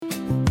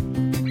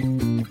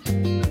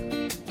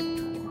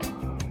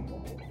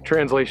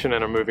translation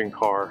in a moving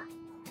car.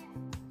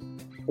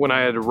 When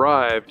I had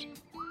arrived,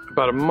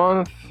 about a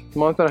month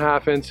and a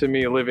half into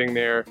me living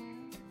there,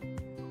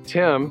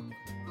 Tim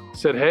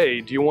said, hey,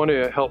 do you want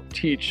to help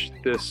teach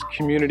this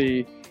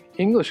community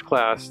English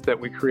class that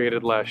we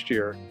created last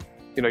year?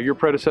 You know, your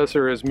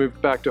predecessor has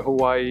moved back to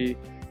Hawaii.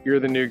 You're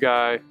the new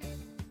guy.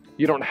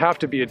 You don't have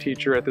to be a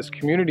teacher at this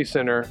community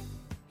center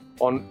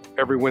on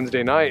every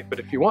Wednesday night, but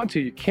if you want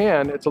to, you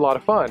can. It's a lot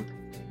of fun.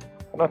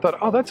 And I thought,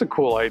 oh, that's a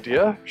cool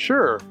idea.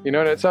 Sure. You know,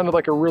 and it sounded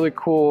like a really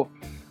cool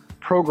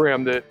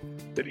program that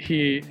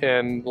he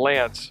and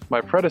Lance, my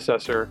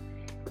predecessor,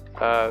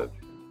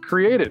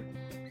 created.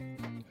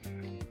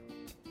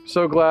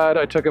 So glad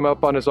I took him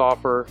up on his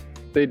offer.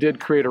 They did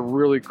create a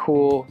really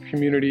cool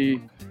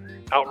community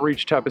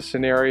outreach type of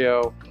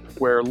scenario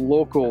where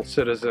local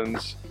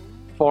citizens,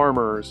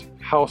 farmers,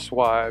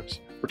 housewives,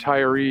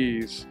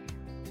 retirees,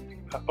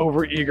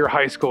 overeager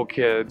high school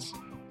kids,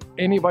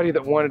 anybody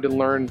that wanted to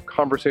learn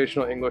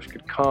conversational English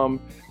could come,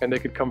 and they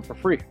could come for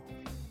free.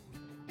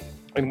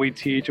 And we'd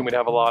teach, and we'd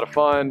have a lot of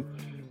fun,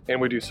 and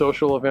we'd do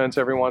social events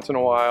every once in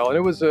a while, and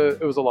it was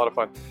a lot of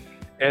fun.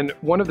 And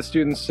one of the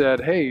students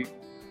said, hey,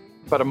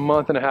 about a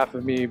month and a half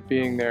of me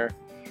being there,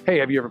 hey,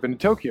 have you ever been to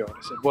Tokyo? And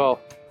I said, well,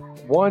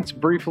 once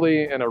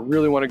briefly, and I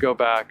really want to go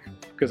back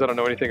because I don't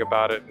know anything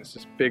about it. It's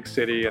this big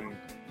city and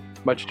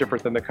much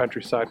different than the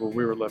countryside where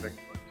we were living.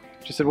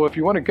 She said, well, if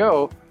you want to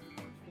go,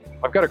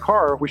 I've got a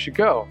car, we should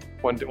go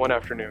one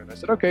afternoon. I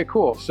said, okay,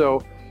 cool.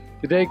 So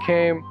the day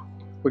came,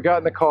 we got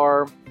in the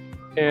car,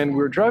 and we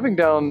were driving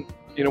down,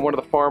 you know, one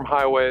of the farm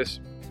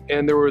highways,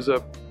 and there was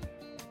a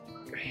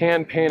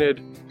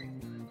hand-painted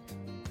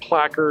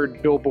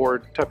placard,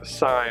 billboard type of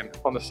sign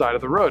on the side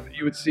of the road that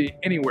you would see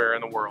anywhere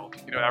in the world,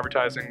 you know,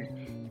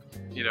 advertising,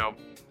 you know,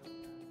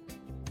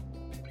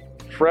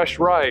 fresh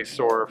rice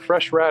or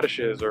fresh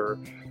radishes or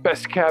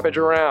best cabbage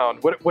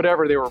around,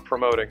 whatever they were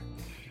promoting.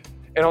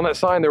 And on that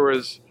sign there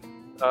was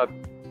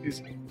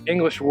these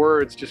English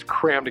words just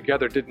crammed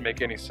together, didn't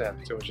make any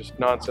sense. It was just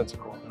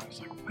nonsensical. And I was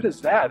like, what is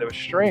that? It was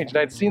strange. And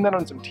I'd seen that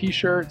on some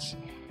t-shirts,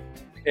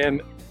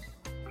 and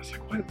I was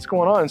like, what's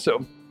going on?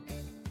 So,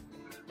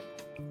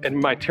 and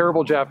my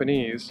terrible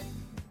Japanese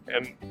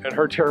and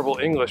her terrible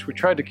English, we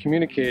tried to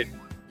communicate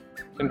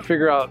and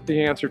figure out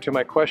the answer to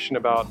my question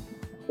about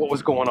what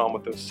was going on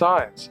with those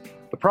signs.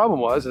 The problem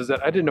is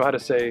that I didn't know how to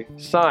say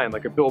sign,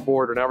 like a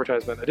billboard or an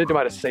advertisement. I didn't know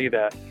how to say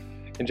that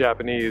in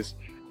Japanese,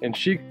 and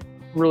she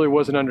really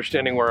wasn't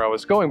understanding where I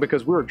was going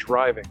because we were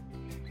driving.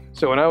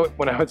 So when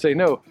I would say,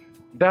 no,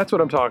 that's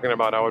what I'm talking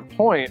about, I would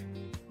point,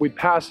 we'd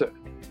pass it,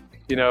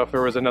 you know, if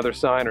there was another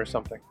sign or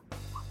something.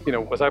 You know,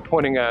 was I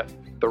pointing at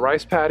the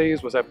rice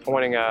paddies? Was I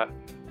pointing at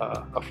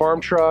a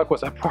farm truck?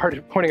 Was I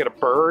pointing at a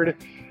bird,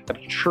 at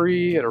a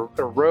tree, at a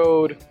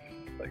road?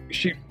 Like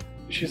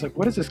she's like,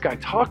 what is this guy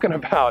talking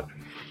about?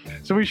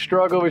 So we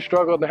struggled,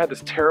 and I had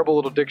this terrible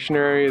little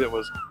dictionary that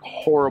was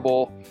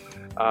horrible.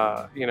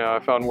 You know, I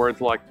found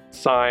words like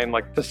sign,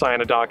 like to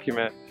sign a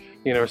document,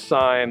 you know,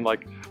 sign,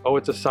 like, oh,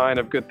 it's a sign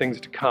of good things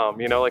to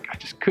come, you know, like I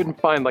just couldn't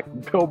find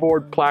like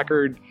billboard,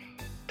 placard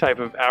type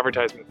of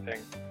advertisement thing.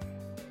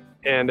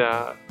 And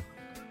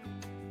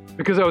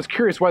because I was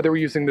curious why they were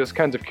using those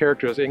kinds of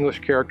characters,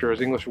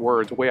 English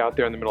words way out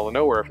there in the middle of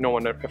nowhere. If no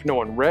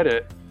one read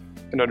it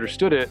and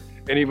understood it,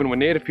 and even when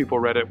native people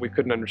read it, we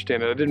couldn't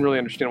understand it. I didn't really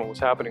understand what was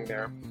happening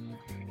there.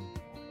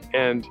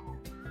 And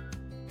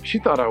she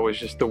thought I was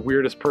just the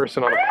weirdest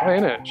person on the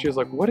planet. She was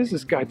like, what is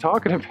this guy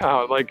talking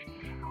about? Like,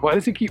 why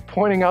does he keep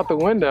pointing out the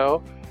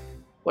window?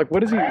 Like,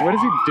 what is he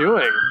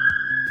doing?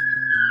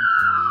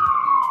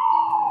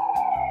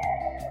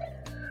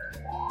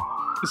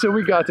 So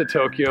we got to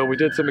Tokyo, we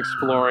did some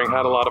exploring,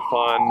 had a lot of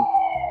fun,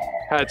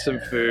 had some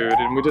food,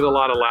 and we did a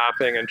lot of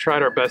laughing and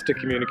tried our best to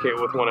communicate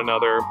with one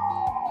another.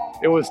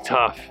 It was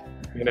tough.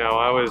 You know,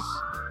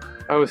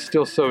 I was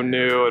still so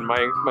new, and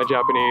my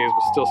Japanese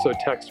was still so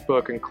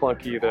textbook and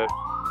clunky that,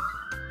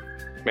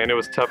 man, it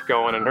was tough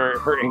going, and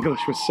her English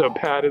was so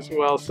bad as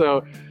well.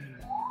 So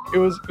it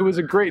was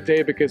a great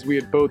day because we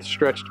had both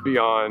stretched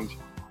beyond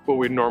what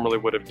we normally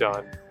would have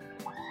done.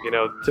 You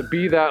know, to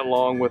be that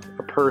long with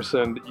a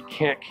person that you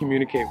can't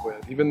communicate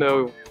with, even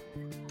though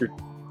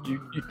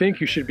you think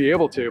you should be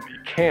able to, but you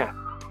can't.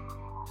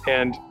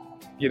 And,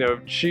 you know,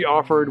 she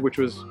offered, which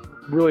was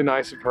really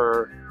nice of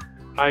her.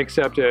 I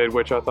accepted,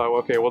 which I thought,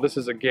 okay, well, this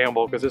is a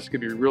gamble because this could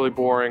be really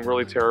boring,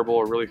 really terrible,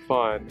 or really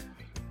fun.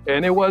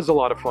 And it was a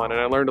lot of fun, and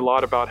I learned a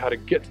lot about how to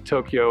get to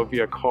Tokyo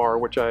via car,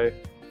 which I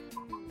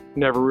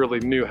never really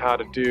knew how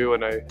to do,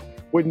 and I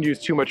wouldn't use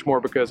too much more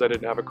because I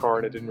didn't have a car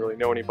and I didn't really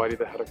know anybody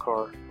that had a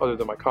car other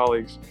than my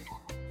colleagues.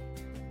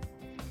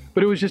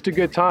 But it was just a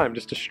good time,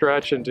 just to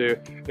stretch and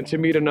to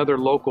meet another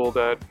local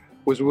that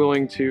was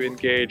willing to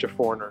engage a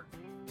foreigner.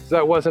 So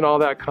that wasn't all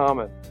that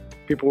common.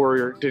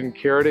 People didn't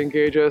care to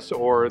engage us,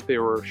 or they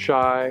were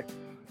shy,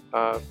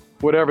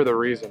 whatever the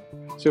reason.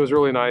 So it was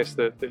really nice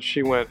that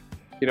she went,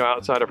 you know,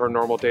 outside of her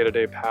normal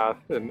day-to-day path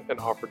and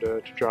offered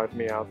to drive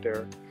me out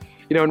there.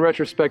 You know, in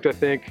retrospect, I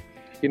think,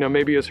 you know,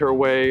 maybe it's her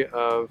way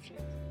of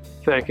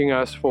thanking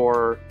us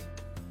for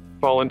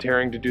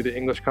volunteering to do the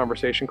English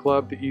Conversation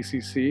Club, the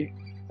ECC,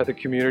 at the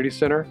community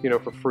center,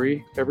 for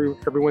free every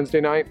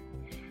Wednesday night.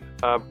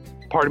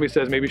 Part of me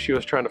says maybe she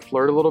was trying to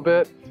flirt a little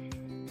bit.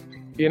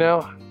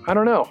 I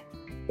don't know.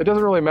 It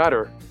doesn't really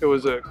matter. It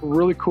was a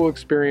really cool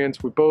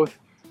experience. We both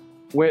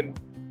went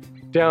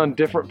down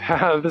different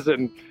paths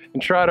and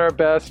tried our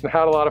best and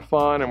had a lot of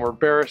fun, and were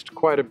embarrassed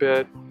quite a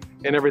bit,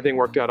 and everything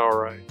worked out all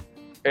right.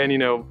 And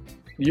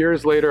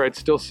years later, I'd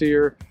still see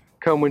her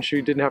come when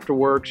she didn't have to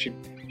work. She'd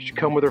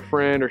come with her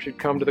friend, or she'd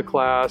come to the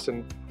class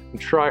and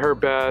try her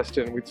best,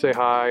 and we'd say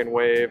hi and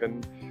wave.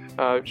 And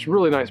she's a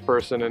really nice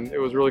person, and it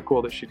was really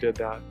cool that she did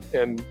that.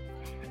 And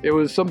it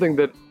was something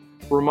that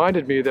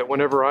reminded me that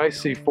whenever I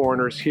see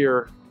foreigners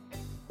here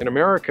in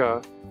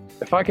America,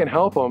 if I can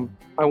help them,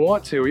 I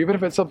want to, even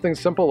if it's something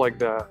simple like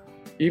that.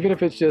 Even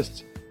if it's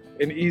just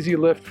an easy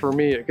lift for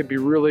me, it could be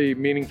really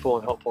meaningful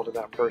and helpful to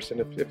that person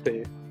if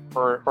they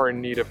are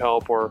in need of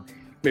help, or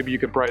maybe you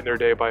could brighten their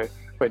day by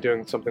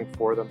doing something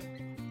for them.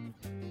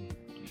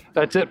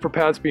 That's it for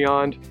Paths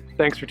Beyond.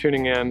 Thanks for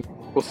tuning in.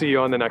 We'll see you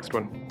on the next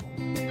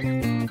one.